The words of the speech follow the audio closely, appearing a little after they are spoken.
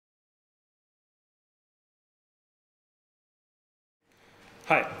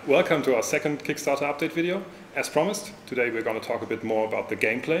Hi, welcome to our second Kickstarter update video. As promised, today we're going to talk a bit more about the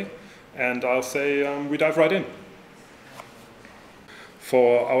gameplay, and I'll say we dive right in.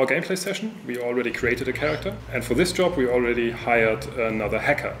 For our gameplay session, we already created a character, and for this job we already hired another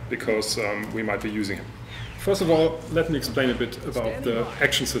hacker, because we might be using him. First of all, let me explain a bit about the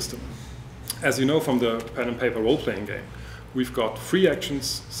action system. As you know from the pen and paper role-playing game, we've got free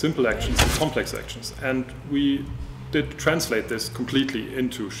actions, simple actions, and complex actions, and we did translate this completely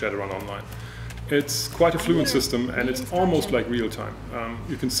into Shadowrun Online. It's quite a fluent system, and it's almost like real time.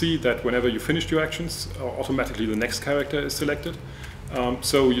 You can see that whenever you finished your actions, automatically the next character is selected,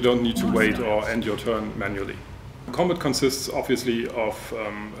 so you don't need to wait or end your turn manually. Combat consists obviously of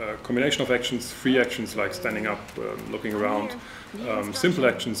a combination of actions, free actions like standing up, looking around, simple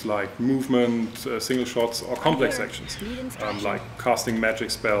actions like movement, single shots, or complex actions like casting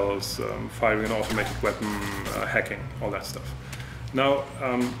magic spells, firing an automated weapon, hacking, all that stuff. Now,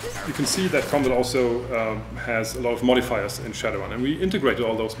 you can see that combat also has a lot of modifiers in Shadowrun, and we integrated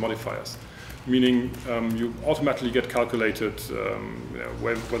all those modifiers. Meaning you automatically get calculated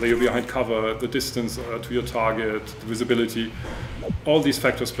whether you're behind cover, the distance to your target, the visibility. All these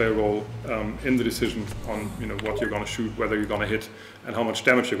factors play a role in the decision on what you're going to shoot, whether you're going to hit, and how much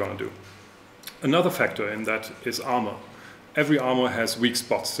damage you're going to do. Another factor in that is armor. Every armor has weak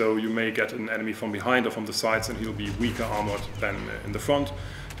spots, so you may get an enemy from behind or from the sides and he'll be weaker armored than in the front.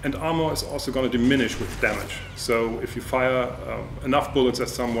 And armor is also going to diminish with damage. So if you fire enough bullets at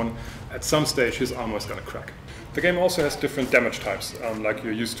someone, at some stage his armor is going to crack. The game also has different damage types, like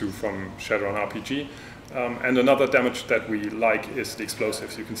you're used to from Shadowrun RPG. And another damage that we like is the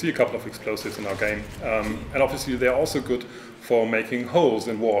explosives. You can see a couple of explosives in our game. And obviously they're also good for making holes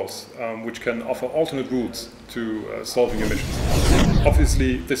in walls, which can offer alternate routes to solving your missions.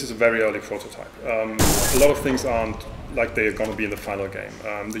 Obviously this is a very early prototype. A lot of things aren't like they're going to be in the final game.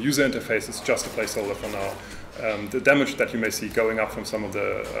 The user interface is just a placeholder for now. The damage that you may see going up from some of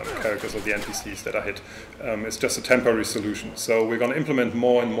the characters or the NPCs that are hit is just a temporary solution. So we're going to implement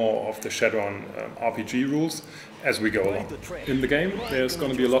more and more of the Shadowrun RPG rules as we go along. In the game, there's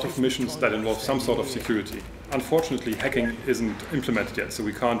going to be a lot of missions that involve some sort of security. Unfortunately, hacking isn't implemented yet, so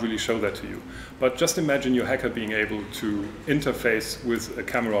we can't really show that to you. But just imagine your hacker being able to interface with a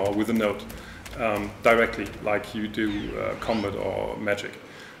camera or with a node directly, like you do combat or magic.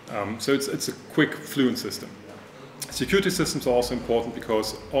 So it's a quick, fluent system. Security systems are also important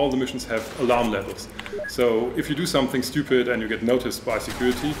because all the missions have alarm levels. So if you do something stupid and you get noticed by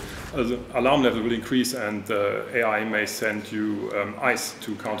security, the alarm level will increase, and the AI may send you ICE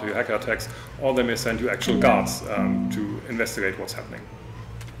to counter your hacker attacks, or they may send you actual guards to investigate what's happening.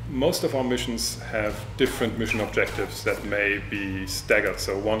 Most of our missions have different mission objectives that may be staggered,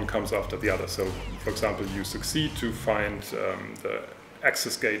 so one comes after the other. So, for example, you succeed to find the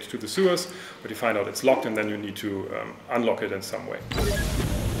access gate to the sewers, but you find out it's locked and then you need to unlock it in some way.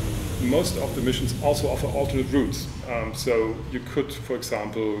 Most of the missions also offer alternate routes. So you could, for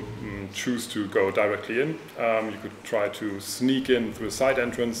example, choose to go directly in. You could try to sneak in through a side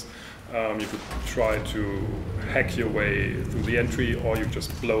entrance. You could try to hack your way through the entry, or you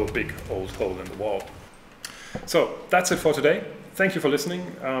just blow a big old hole in the wall. So that's it for today. Thank you for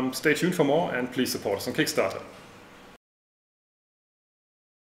listening. Stay tuned for more, and please support us on Kickstarter.